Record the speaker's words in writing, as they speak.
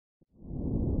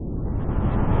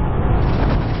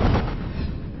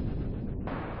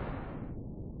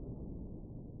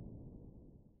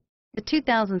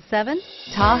2007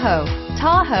 Tahoe.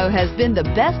 Tahoe has been the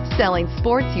best-selling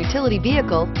sports utility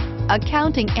vehicle,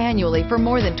 accounting annually for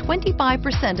more than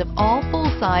 25% of all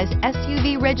full-size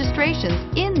SUV registrations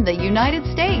in the United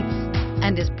States,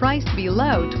 and is priced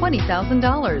below $20,000.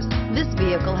 This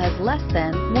vehicle has less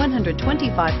than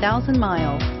 125,000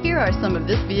 miles. Here are some of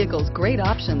this vehicle's great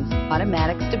options: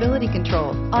 automatic stability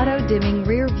control, auto-dimming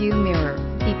rear view mirror,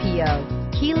 PPO,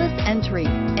 keyless entry,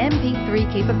 MP3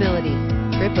 capability,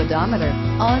 trip odometer,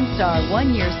 OnStar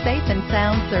 1-year safe and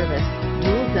sound service,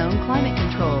 dual zone climate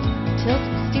control, tilt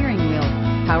steering wheel,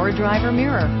 power driver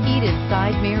mirror, heated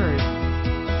side mirrors.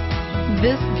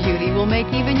 This beauty will make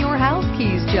even your house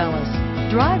keys jealous.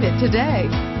 Drive it today.